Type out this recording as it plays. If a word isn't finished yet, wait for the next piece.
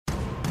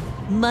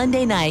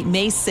Monday night,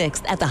 May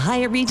 6th at the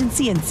Hyatt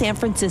Regency in San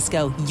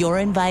Francisco. You're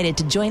invited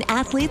to join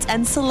athletes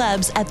and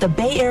celebs at the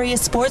Bay Area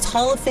Sports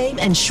Hall of Fame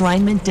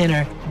Enshrinement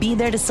Dinner. Be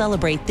there to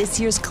celebrate this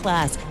year's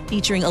class,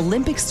 featuring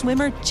Olympic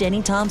swimmer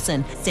Jenny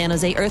Thompson, San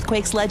Jose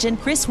Earthquakes legend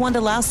Chris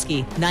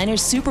Wondolowski,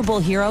 Niners Super Bowl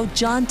hero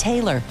John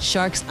Taylor,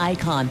 Sharks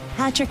icon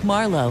Patrick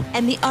Marleau,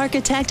 and the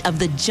architect of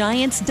the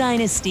Giants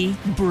dynasty,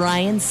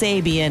 Brian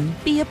Sabian.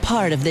 Be a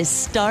part of this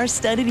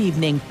star-studded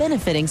evening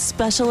benefiting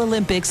Special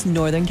Olympics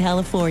Northern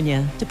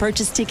California. To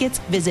purchase tickets,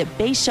 visit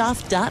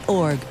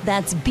bashoff.org.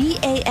 That's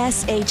BASHOF.org.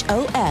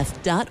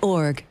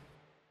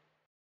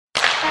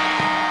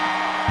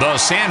 The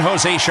San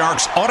Jose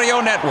Sharks Audio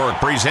Network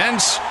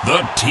presents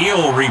The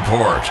Teal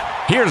Report.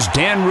 Here's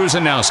Dan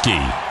Rusanowski.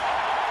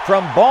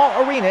 From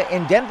Ball Arena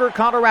in Denver,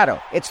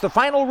 Colorado, it's the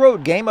final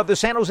road game of the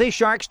San Jose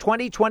Sharks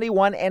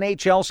 2021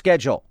 NHL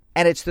schedule.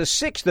 And it's the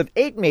 6th of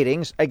 8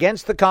 meetings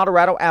against the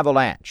Colorado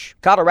Avalanche.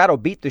 Colorado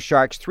beat the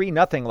Sharks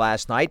 3-0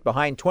 last night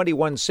behind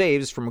 21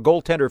 saves from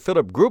goaltender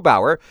Philip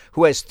Grubauer,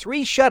 who has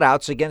 3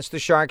 shutouts against the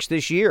Sharks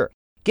this year.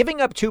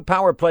 Giving up 2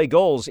 power play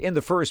goals in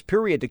the first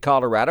period to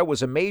Colorado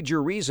was a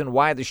major reason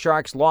why the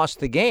Sharks lost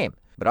the game.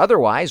 But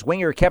otherwise,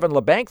 winger Kevin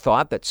Labanc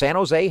thought that San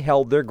Jose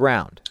held their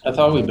ground. I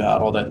thought we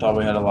battled. I thought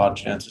we had a lot of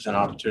chances and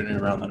opportunity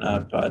around the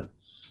net, but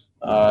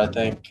I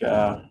think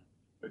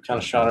we kind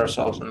of shot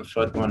ourselves in the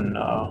foot when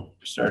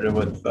we started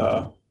with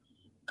a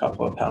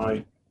couple of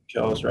penalty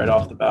kills right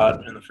off the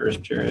bat in the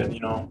first period,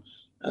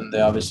 and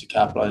they obviously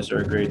capitalized. They're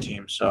a great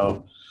team.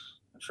 So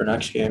for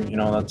next game,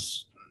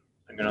 that's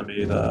going to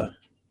be the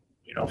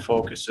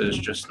focus is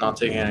just not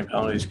taking any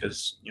penalties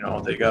because,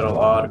 they got a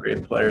lot of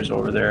great players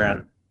over there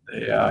and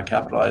they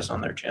capitalize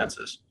on their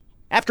chances.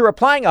 After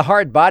applying a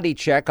hard body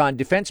check on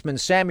defenseman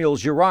Samuel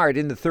Girard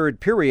in the third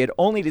period,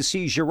 only to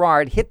see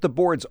Girard hit the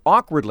boards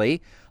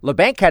awkwardly,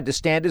 Labanc had to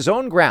stand his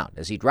own ground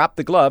as he dropped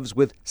the gloves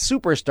with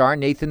superstar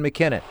Nathan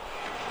MacKinnon.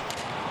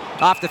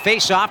 Off the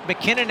face-off,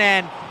 MacKinnon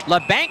and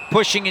Labanc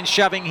pushing and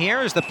shoving here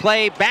as the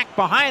play back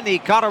behind the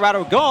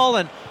Colorado goal,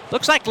 and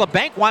looks like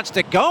Labanc wants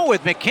to go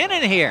with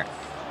MacKinnon here.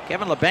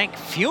 Kevin Labanc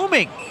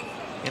fuming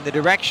in the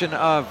direction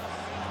of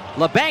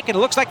Labanc, and it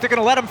looks like they're going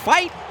to let him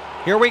fight.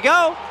 Here we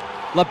go.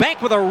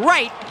 Labanc with a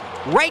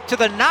right to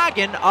the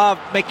noggin of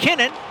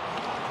MacKinnon.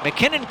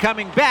 MacKinnon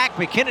coming back.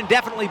 MacKinnon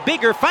definitely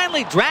bigger,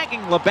 finally dragging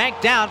Labanc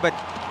down, but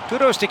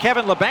kudos to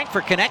Kevin Labanc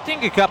for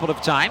connecting a couple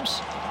of times.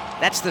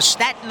 That's the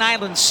Staten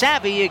Island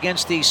savvy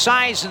against the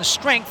size and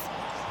strength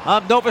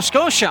of Nova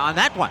Scotia on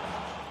that one.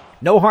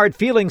 No hard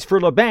feelings for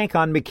Labanc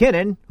on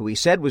MacKinnon, who he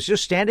said was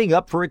just standing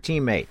up for a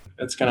teammate.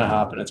 It's going to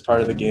happen. It's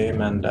part of the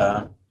game, and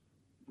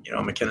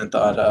MacKinnon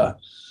thought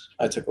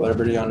I took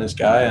liberty on his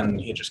guy,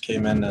 and he just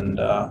came in and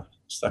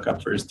stuck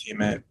up for his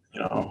teammate.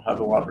 Have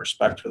a lot of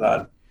respect for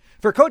that.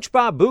 For Coach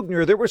Bob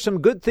Boughner, there were some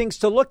good things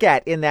to look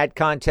at in that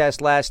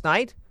contest last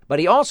night, but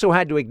he also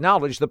had to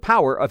acknowledge the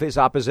power of his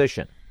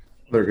opposition.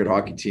 They're a good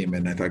hockey team,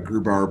 and I thought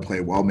Grubauer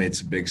played well, made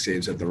some big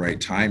saves at the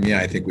right time. Yeah,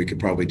 I think we could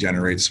probably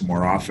generate some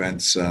more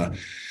offense.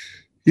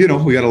 We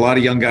got a lot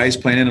of young guys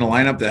playing in a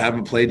lineup that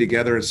haven't played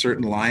together at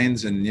certain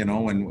lines, and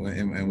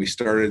and we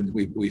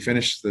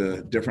finished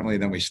differently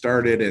than we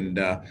started, and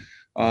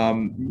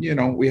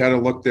we had a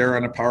look there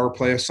on a power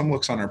play, some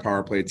looks on our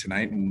power play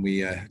tonight, and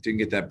we didn't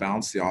get that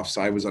bounce. The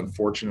offside was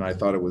unfortunate. I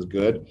thought it was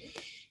good.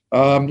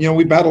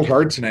 We battled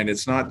hard tonight.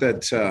 It's not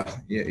that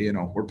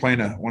we're playing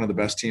one of the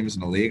best teams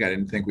in the league. I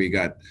didn't think we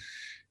got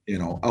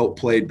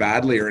outplayed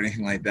badly or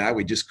anything like that.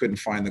 We just couldn't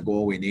find the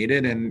goal we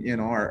needed. And,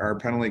 our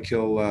penalty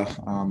kill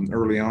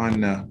early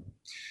on,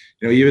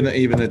 even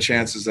the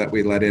chances that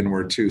we let in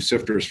were 2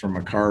 sifters from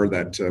Makar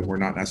that were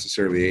not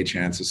necessarily A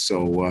chances.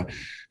 So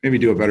maybe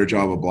do a better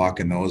job of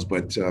blocking those.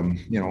 But,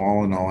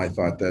 all in all, I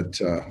thought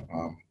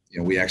that,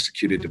 we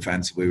executed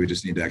defensively. We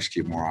just need to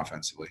execute more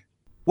offensively.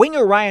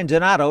 Winger Ryan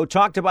Donato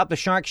talked about the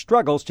Sharks'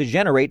 struggles to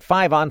generate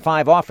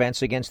 5-on-5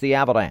 offense against the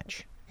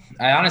Avalanche.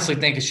 I honestly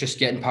think it's just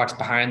getting pucks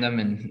behind them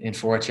and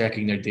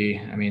forechecking their D.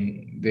 I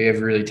mean, they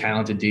have really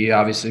talented D,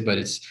 obviously, but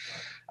it's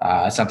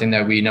something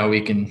that we know we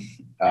can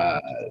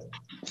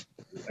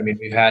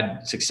we've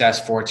had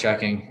success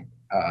forechecking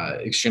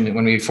extremely.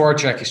 When we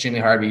forecheck extremely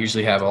hard, we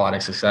usually have a lot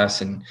of success,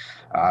 and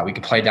we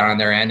can play down on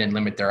their end and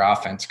limit their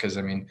offense because,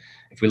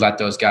 if we let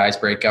those guys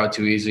break out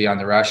too easily on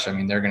the rush, they're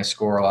going to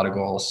score a lot of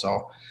goals.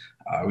 So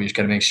we just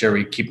got to make sure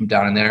we keep them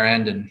down on their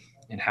end and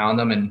hound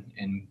them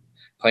and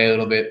play a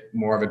little bit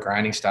more of a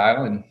grinding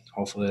style, and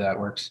hopefully that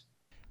works.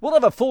 We'll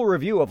have a full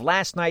review of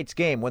last night's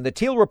game when the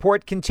Teal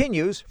Report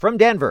continues from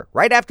Denver,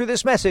 right after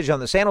this message on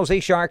the San Jose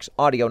Sharks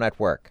Audio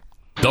Network.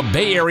 The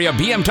Bay Area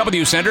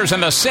BMW Centers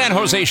and the San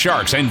Jose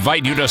Sharks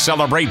invite you to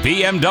celebrate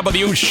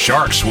BMW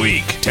Sharks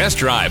Week. Test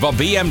drive a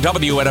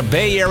BMW at a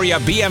Bay Area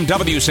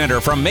BMW Center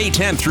from May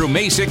 10th through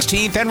May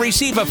 16th and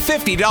receive a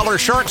 $50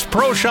 Sharks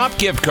Pro Shop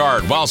gift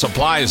card while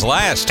supplies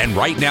last. And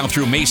right now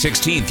through May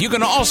 16th, you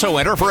can also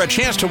enter for a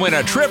chance to win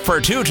a trip for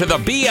 2 to the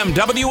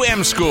BMW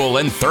M School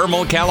in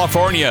Thermal,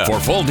 California. For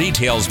full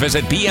details,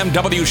 visit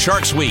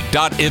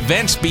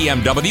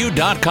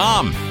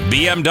bmwsharksweek.eventsbmw.com.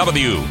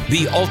 BMW,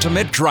 the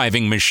ultimate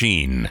driving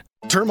machine.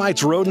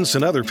 Termites, rodents,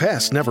 and other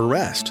pests never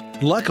rest.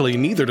 Luckily,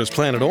 neither does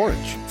Planet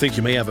Orange. Think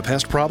you may have a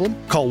pest problem?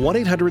 Call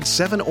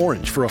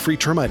 1-800-7-ORANGE for a free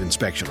termite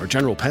inspection or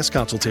general pest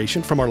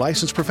consultation from our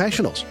licensed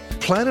professionals.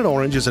 Planet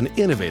Orange is an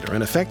innovator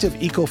and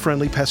effective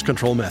eco-friendly pest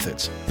control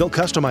methods. They'll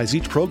customize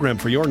each program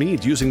for your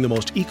needs using the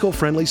most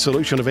eco-friendly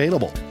solution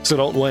available. So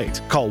don't wait.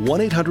 Call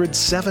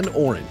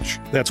 1-800-7-ORANGE.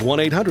 That's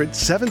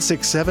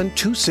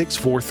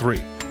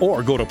 1-800-767-2643.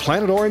 Or go to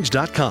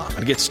planetorange.com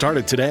and get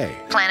started today.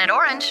 Planet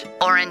Orange.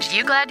 Orange,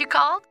 you glad you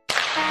called?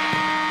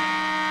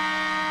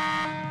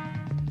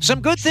 Some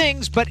good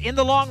things, but in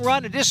the long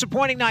run, a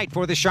disappointing night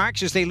for the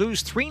Sharks as they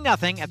lose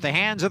 3-0 at the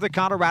hands of the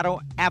Colorado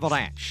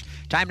Avalanche.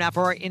 Time now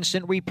for our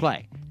instant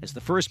replay, as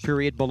the first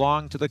period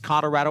belonged to the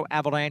Colorado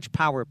Avalanche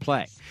power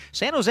play.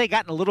 San Jose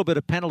got in a little bit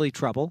of penalty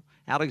trouble.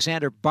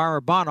 Alexander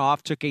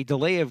Barabanov took a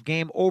delay of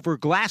game over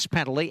glass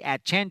penalty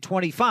at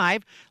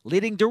 10:25,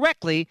 leading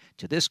directly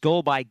to this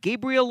goal by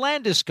Gabriel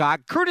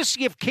Landeskog,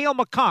 courtesy of Cale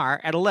Makar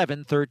at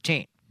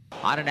 11:13.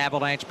 On an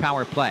Avalanche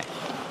power play.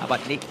 How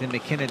about Nathan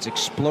MacKinnon's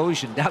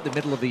explosion down the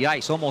middle of the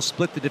ice? Almost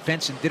split the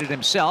defense and did it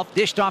himself.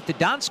 Dished off to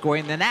Donskoy,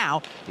 and then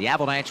now the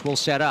Avalanche will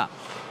set up.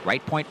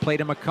 Right point play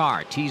to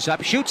Makar. Tees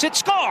up, shoots it,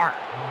 score!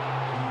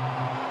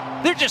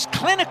 They're just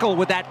clinical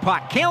with that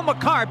puck. Cale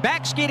Makar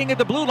back skating at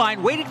the blue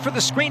line, waited for the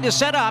screen to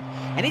set up,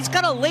 and he's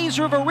got a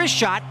laser of a wrist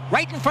shot.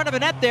 Right in front of the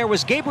net there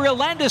was Gabriel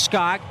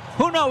Landeskog.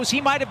 Who knows, he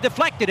might have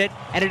deflected it,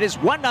 and it is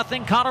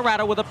 1-0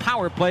 Colorado with a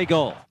power play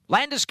goal.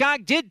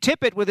 Landeskog did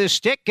tip it with his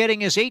stick, getting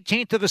his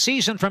 18th of the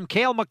season from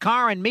Cale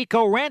Makar and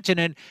Mikko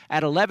Rantanen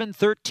at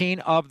 11:13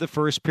 of the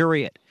first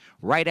period.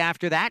 Right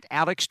after that,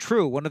 Alex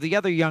True, one of the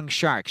other young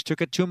Sharks,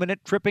 took a 2-minute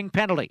tripping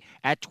penalty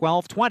at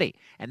 12:20,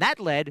 and that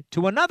led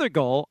to another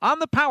goal on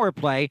the power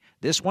play.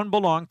 This one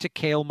belonged to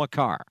Cale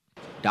Makar.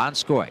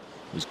 Donskoy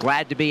was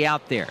glad to be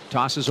out there.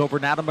 Tosses over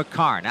now to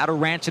Makar, now to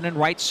Rantanen,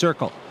 right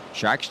circle.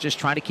 Sharks just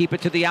trying to keep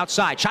it to the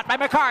outside. Shot by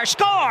Makar,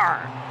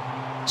 score!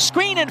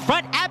 Screen in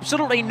front,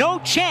 absolutely no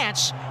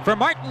chance for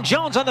Martin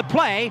Jones on the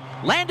play.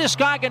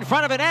 Landeskog in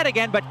front of the net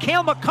again, but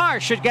Cale Makar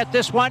should get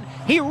this one.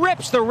 He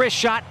rips the wrist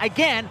shot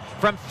again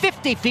from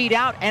 50 feet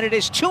out, and it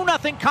is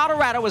 2-0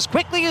 Colorado as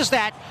quickly as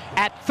that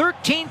at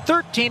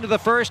 13:13 of the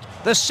first,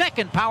 the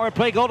second power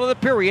play goal of the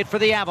period for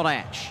the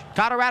Avalanche.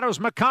 Colorado's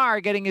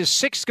Makar getting his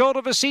 6th goal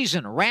of the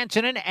season.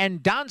 Rantanen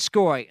and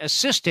Donskoy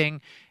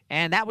assisting,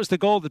 and that was the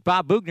goal that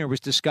Bob Boughner was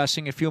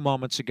discussing a few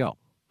moments ago.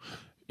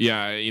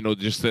 Yeah,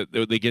 just that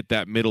they get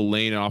that middle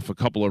lane off a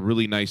couple of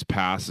really nice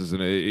passes,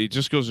 and it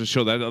just goes to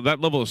show that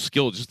level of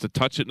skill, just to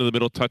touch it into the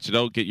middle, touch it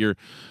out, get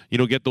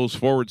those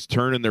forwards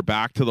turning their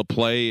back to the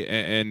play,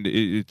 and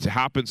it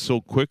happens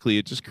so quickly.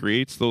 It just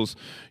creates those,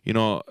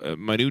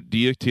 minute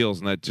details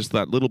and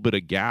that little bit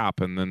of gap,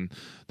 and then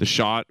the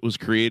shot was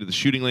created, the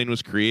shooting lane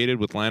was created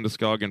with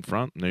Landeskog in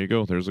front, and there you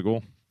go, there's a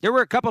goal. There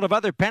were a couple of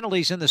other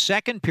penalties in the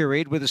second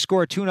period with the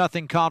score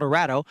 2-0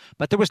 Colorado,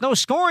 but there was no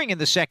scoring in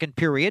the second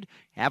period.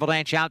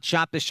 Avalanche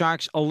outshot the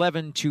Sharks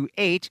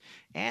 11-8,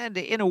 and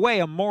in a way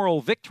a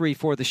moral victory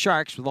for the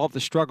Sharks with all the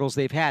struggles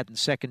they've had in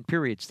second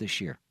periods this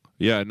year.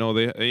 Yeah, no,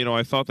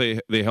 I thought they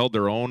held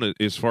their own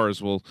as far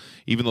as,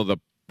 even though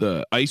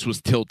the ice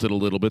was tilted a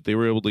little bit, they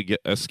were able to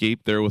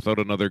escape there without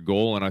another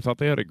goal, and I thought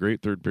they had a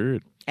great third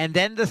period. And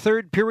then the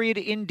third period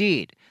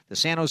indeed. The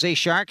San Jose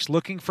Sharks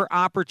looking for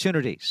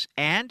opportunities,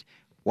 and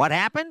what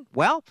happened?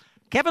 Well,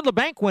 Kevin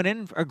Labanc went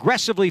in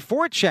aggressively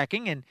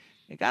forechecking, and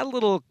it got a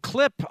little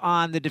clip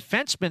on the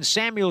defenseman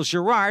Samuel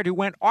Girard, who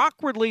went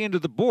awkwardly into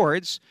the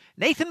boards.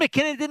 Nathan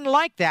MacKinnon didn't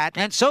like that,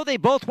 and so they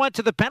both went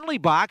to the penalty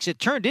box. It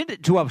turned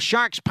into a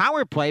Sharks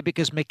power play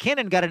because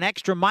MacKinnon got an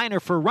extra minor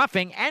for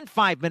roughing and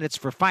 5 minutes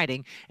for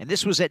fighting, and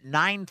this was at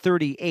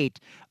 9:38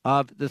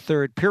 of the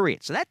third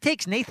period. So that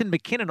takes Nathan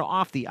MacKinnon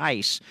off the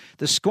ice.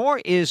 The score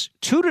is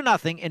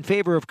 2-0 in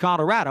favor of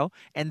Colorado,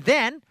 and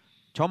then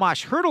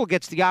Tomas Hertl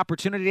gets the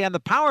opportunity on the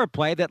power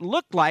play that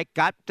looked like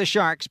got the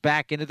Sharks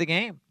back into the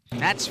game.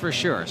 That's for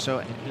sure.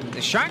 So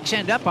the Sharks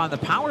end up on the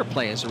power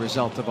play as a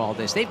result of all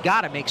this. They've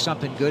got to make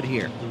something good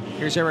here.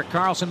 Here's Erik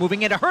Karlsson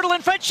moving into Hertl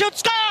in front,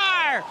 shoots,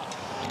 score!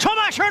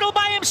 Tomas Hertl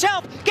by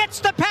himself gets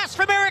the pass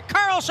from Erik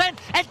Karlsson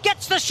and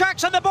gets the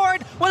Sharks on the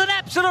board with an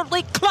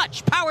absolutely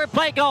clutch power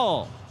play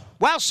goal.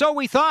 Well, so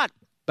we thought.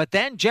 But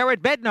then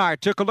Jared Bednar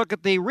took a look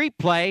at the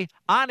replay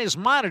on his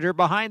monitor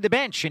behind the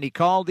bench, and he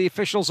called the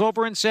officials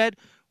over and said,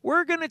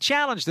 we're going to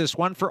challenge this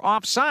one for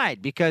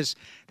offside because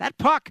that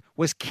puck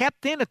was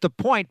kept in at the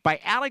point by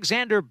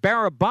Alexander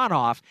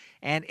Barabanov,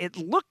 and it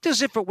looked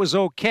as if it was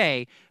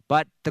okay,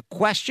 but the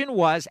question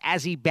was,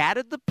 as he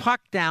batted the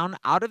puck down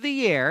out of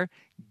the air,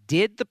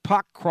 did the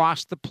puck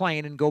cross the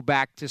plane and go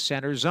back to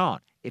center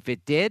zone? If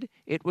it did,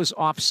 it was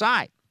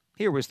offside.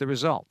 Here was the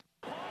result.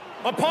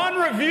 Upon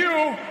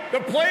review,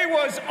 the play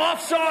was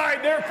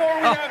offside. Therefore,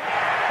 we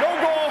have no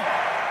goal.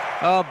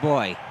 Oh,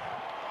 boy.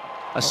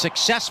 A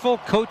successful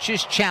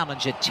coach's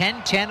challenge at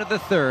 10:10 of the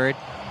third.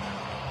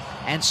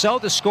 And so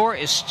the score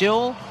is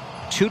still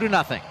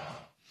 2-0.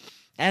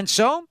 And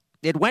so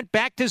it went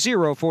back to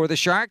 0 for the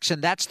Sharks,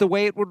 and that's the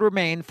way it would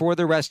remain for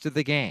the rest of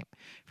the game.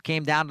 It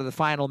came down to the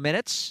final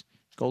minutes.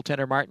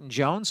 Goaltender Martin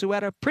Jones, who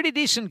had a pretty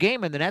decent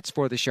game in the nets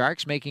for the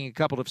Sharks, making a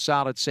couple of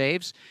solid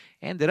saves,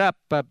 ended up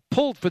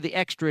pulled for the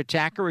extra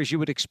attacker, as you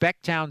would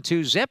expect, Town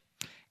 2-0,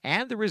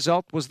 and the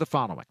result was the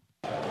following.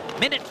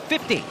 Minute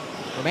 50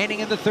 remaining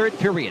in the third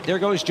period. There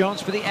goes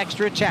Jones for the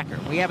extra attacker.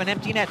 We have an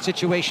empty net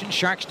situation.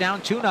 Sharks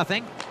down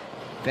 2-0.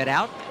 Fed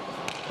out.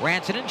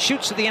 Rantanen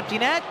shoots to the empty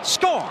net.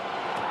 Score!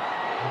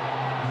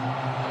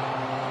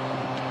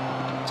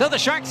 So the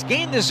Sharks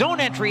gain the zone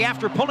entry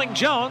after pulling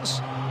Jones.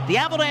 The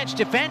Avalanche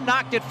defend,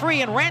 knocked it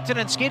free, and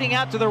Rantanen skating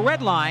out to the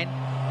red line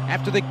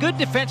after the good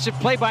defensive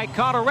play by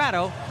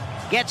Colorado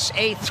gets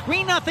a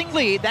 3-0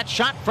 lead. That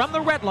shot from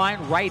the red line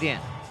right in.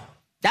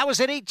 That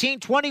was at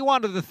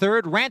 18:21 of the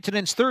third.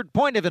 Rantanen's third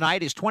point of the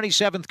night, his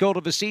 27th goal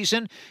of the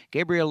season.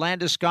 Gabriel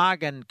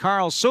Landeskog and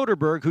Carl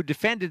Soderberg, who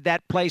defended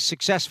that play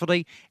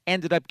successfully,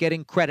 ended up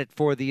getting credit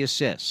for the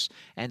assists.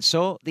 And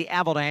so the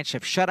Avalanche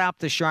have shut out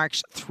the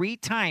Sharks 3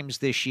 times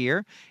this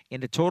year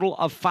in a total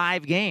of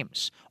 5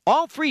 games.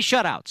 All 3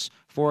 shutouts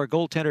for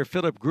goaltender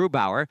Philip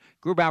Grubauer.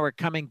 Grubauer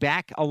coming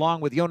back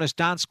along with Jonas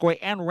Donskoi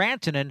and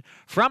Rantanen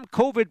from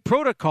COVID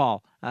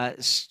protocol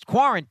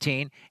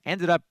quarantine,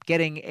 ended up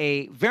getting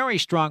a very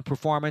strong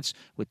performance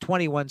with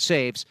 21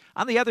 saves.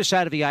 On the other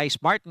side of the ice,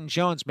 Martin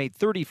Jones made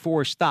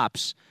 34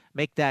 stops,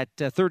 make that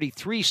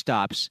 33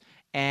 stops,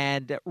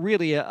 and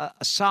really a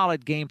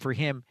solid game for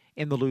him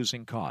in the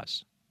losing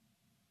cause.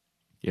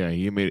 Yeah,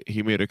 he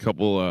made a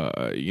couple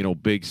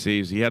big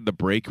saves. He had the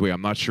breakaway.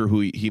 I'm not sure who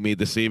he made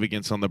the save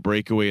against on the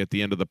breakaway at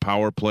the end of the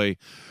power play.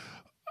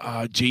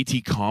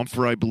 JT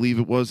Compher, I believe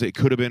it was. It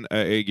could have been,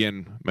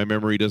 again, my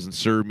memory doesn't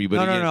serve me.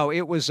 But No.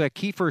 It was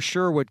Kiefer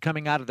Sherwood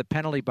coming out of the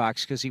penalty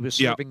box because he was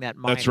serving that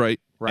minor. That's right.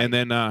 And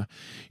then,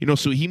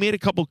 so he made a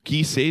couple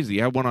key saves. He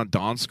had one on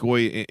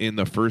Donskoi in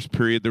the first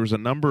period. There was a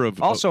number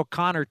of... Also,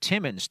 Connor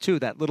Timmins, too,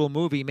 that little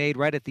move he made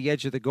right at the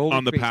edge of the goal.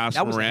 On the pass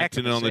from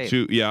Rantanen on the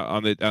 2,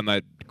 on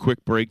that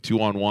quick break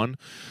 2-on-1.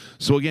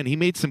 So, again, he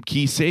made some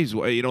key saves.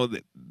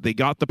 They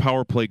got the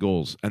power play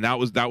goals, and that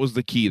was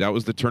the key. That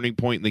was the turning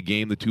point in the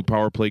game, the 2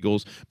 power play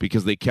goals,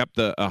 because they kept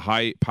a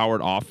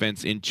high-powered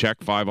offense in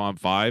check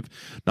 5-on-5,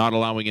 not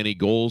allowing any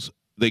goals.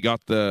 They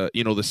got the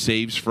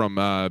saves from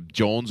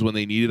Jones when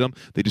they needed them.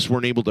 They just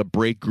weren't able to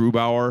break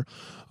Grubauer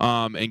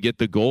and get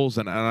the goals.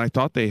 And I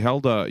thought they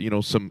held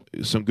some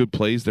good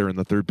plays there in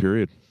the third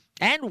period.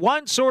 And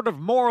one sort of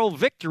moral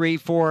victory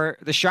for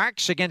the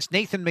Sharks against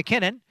Nathan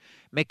MacKinnon.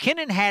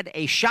 MacKinnon had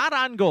a shot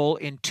on goal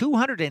in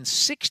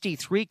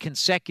 263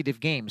 consecutive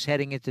games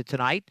heading into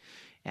tonight.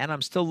 And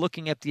I'm still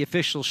looking at the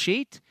official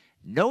sheet.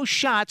 No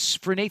shots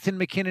for Nathan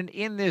MacKinnon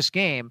in this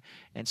game.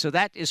 And so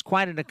that is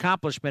quite an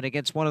accomplishment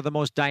against one of the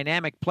most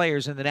dynamic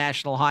players in the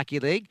National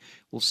Hockey League.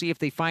 We'll see if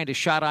they find a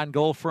shot on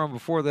goal for him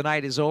before the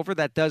night is over.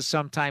 That does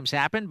sometimes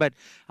happen. But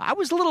I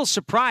was a little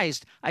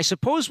surprised. I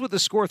suppose with the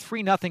score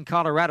 3-0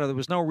 Colorado, there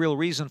was no real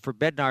reason for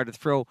Bednar to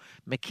throw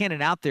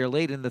MacKinnon out there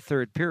late in the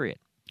third period.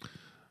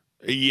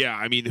 Yeah,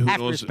 I mean, who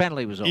after knows? His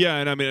penalty was over. Yeah,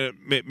 and I mean,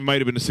 it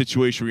might have been a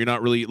situation where you're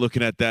not really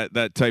looking at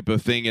that type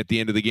of thing at the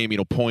end of the game,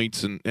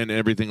 points and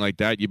everything like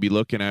that you'd be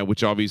looking at,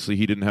 which obviously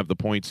he didn't have the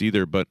points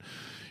either. But,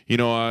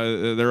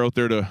 they're out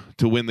there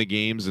to win the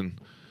games,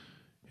 and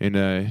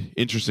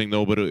interesting,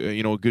 though, but,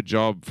 a good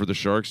job for the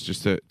Sharks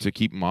just to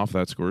keep them off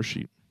that score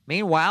sheet.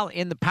 Meanwhile,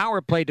 in the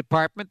power play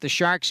department, the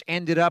Sharks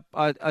ended up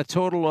a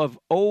total of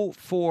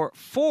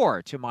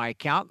 0-for-4 to my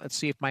count. Let's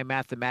see if my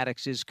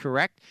mathematics is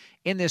correct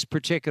in this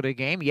particular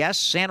game. Yes,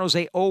 San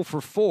Jose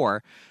 0-for-4.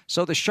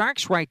 So the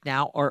Sharks right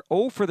now are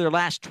 0 for their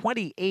last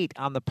 28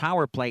 on the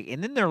power play.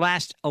 And in their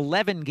last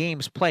 11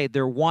 games played,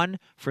 they're 1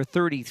 for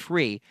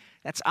 33.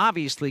 That's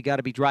obviously got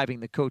to be driving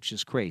the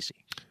coaches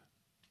crazy.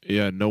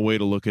 Yeah, no way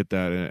to look at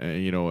that,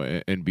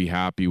 and be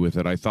happy with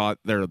it. I thought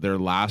their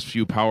last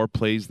few power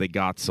plays, they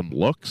got some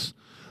looks,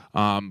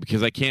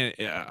 because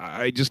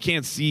I just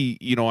can't see.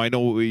 I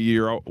know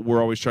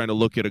we're always trying to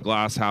look at a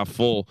glass half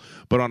full,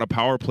 but on a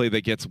power play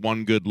that gets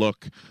one good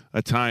look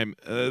a time,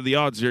 the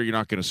odds are you're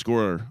not going to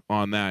score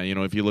on that.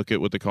 If you look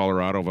at what the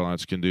Colorado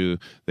Avalanche can do,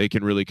 they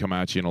can really come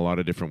at you in a lot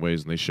of different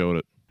ways, and they showed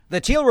it. The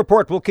Teal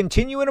Report will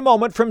continue in a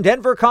moment from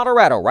Denver,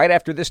 Colorado, right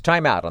after this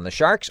timeout on the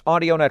Sharks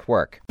Audio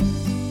Network.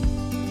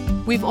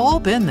 We've all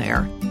been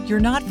there.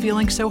 You're not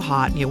feeling so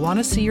hot and you want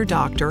to see your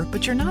doctor,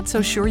 but you're not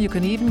so sure you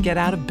can even get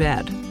out of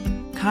bed.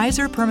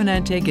 Kaiser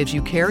Permanente gives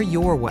you care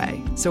your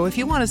way. So if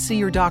you want to see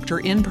your doctor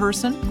in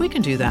person, we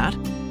can do that.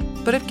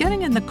 But if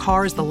getting in the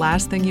car is the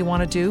last thing you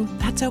want to do,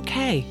 that's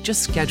okay.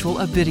 Just schedule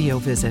a video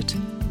visit.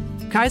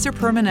 Kaiser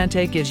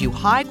Permanente gives you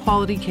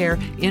high-quality care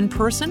in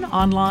person,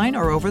 online,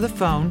 or over the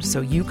phone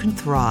so you can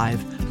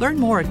thrive. Learn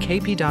more at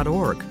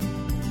kp.org.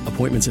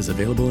 Appointments as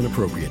available and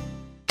appropriate.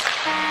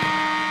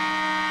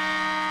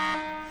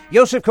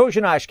 Josef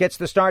Kozenac gets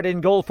the start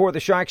in goal for the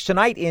Sharks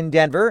tonight in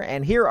Denver,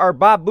 and here are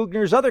Bob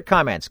Boughner's other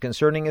comments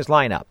concerning his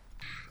lineup.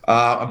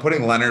 I'm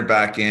putting Leonard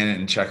back in,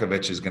 and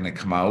Chekovich is going to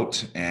come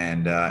out.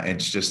 And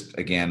it's just,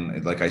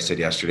 again, like I said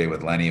yesterday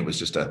with Lenny, it was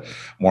just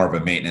more of a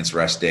maintenance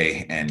rest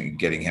day, and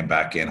getting him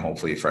back in,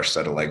 hopefully a fresh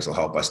set of legs will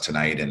help us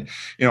tonight. And,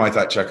 I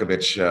thought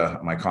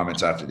Chekovich, my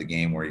comments after the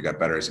game where he got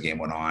better as the game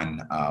went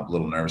on, a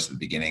little nervous at the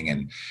beginning.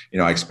 And,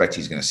 I expect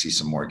he's going to see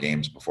some more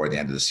games before the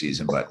end of the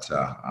season. But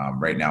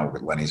right now,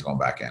 Lenny's going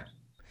back in.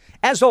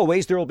 As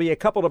always, there will be a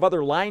couple of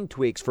other line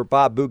tweaks for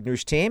Bob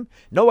Boughner's team.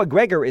 Noah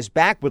Gregor is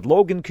back with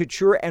Logan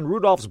Couture and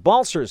Rudolphs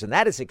Balcers, and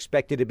that is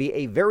expected to be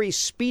a very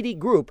speedy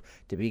group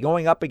to be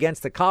going up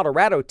against the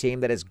Colorado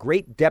team that has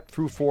great depth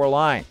through 4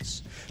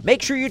 lines.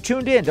 Make sure you're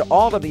tuned in to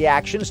all of the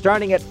action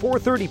starting at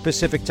 4:30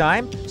 Pacific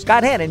Time.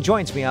 Scott Hannon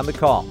joins me on the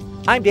call.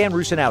 I'm Dan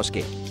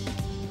Rusanowski.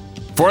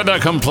 For the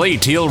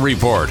complete Teal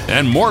Report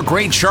and more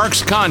great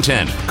Sharks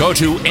content, go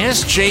to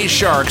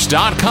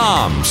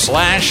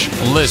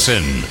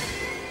sjsharks.com/listen.